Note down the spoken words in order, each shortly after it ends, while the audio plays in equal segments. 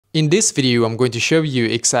In this video, I'm going to show you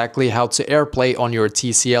exactly how to AirPlay on your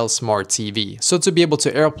TCL Smart TV. So to be able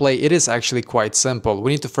to AirPlay, it is actually quite simple.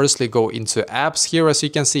 We need to firstly go into apps here, as you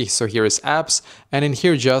can see. So here is apps, and in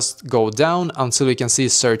here just go down until you can see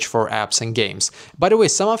search for apps and games. By the way,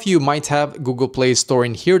 some of you might have Google Play Store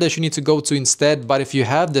in here that you need to go to instead, but if you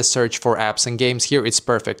have the search for apps and games here, it's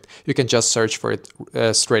perfect. You can just search for it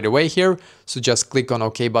straight away here. So just click on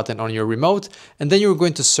OK button on your remote, and then you're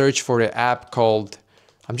going to search for the app called,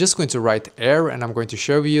 I'm just going to write Air and I'm going to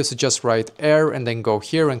show you. So just write Air and then go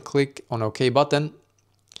here and click on OK button.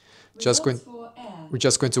 We're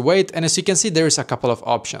just going to wait, and as you can see there is a couple of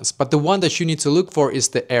options, but the one that you need to look for is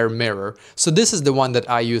the Air Mirror. So this is the one that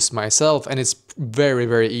I use myself, and it's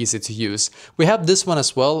very easy to use. We have this one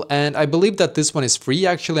as well, and I believe that this one is free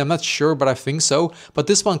actually. I'm not sure, but I think so. But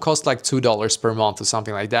this one costs like $2 per month or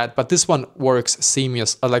something like that. But this one works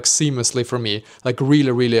seamlessly for me, like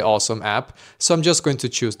really awesome app. So I'm just going to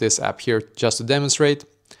choose this app here just to demonstrate.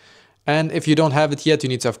 And if you don't have it yet, you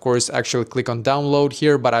need to, of course, actually click on download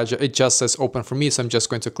here, but it just says open for me, so I'm just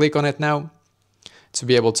going to click on it now to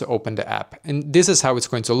be able to open the app. And this is how it's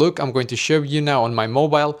going to look. I'm going to show you now on my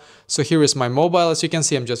mobile. So here is my mobile. As you can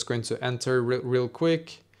see, I'm just going to enter real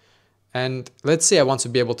quick. And let's say I want to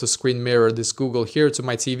be able to screen mirror this Google here to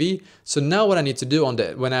my TV. So now what I need to do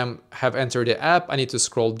when I have entered the app, I need to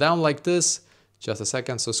scroll down like this. Just a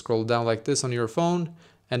second. So scroll down like this on your phone.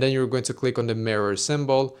 And then you're going to click on the mirror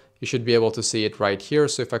symbol. You should be able to see it right here.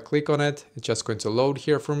 So if I click on it, it's just going to load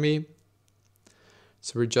here for me.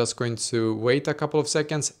 So we're just going to wait a couple of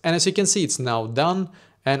seconds. And as you can see, it's now done.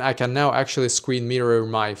 And I can now actually screen mirror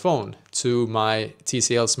my phone to my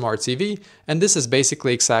TCL Smart TV. And this is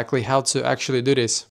basically exactly how to actually do this.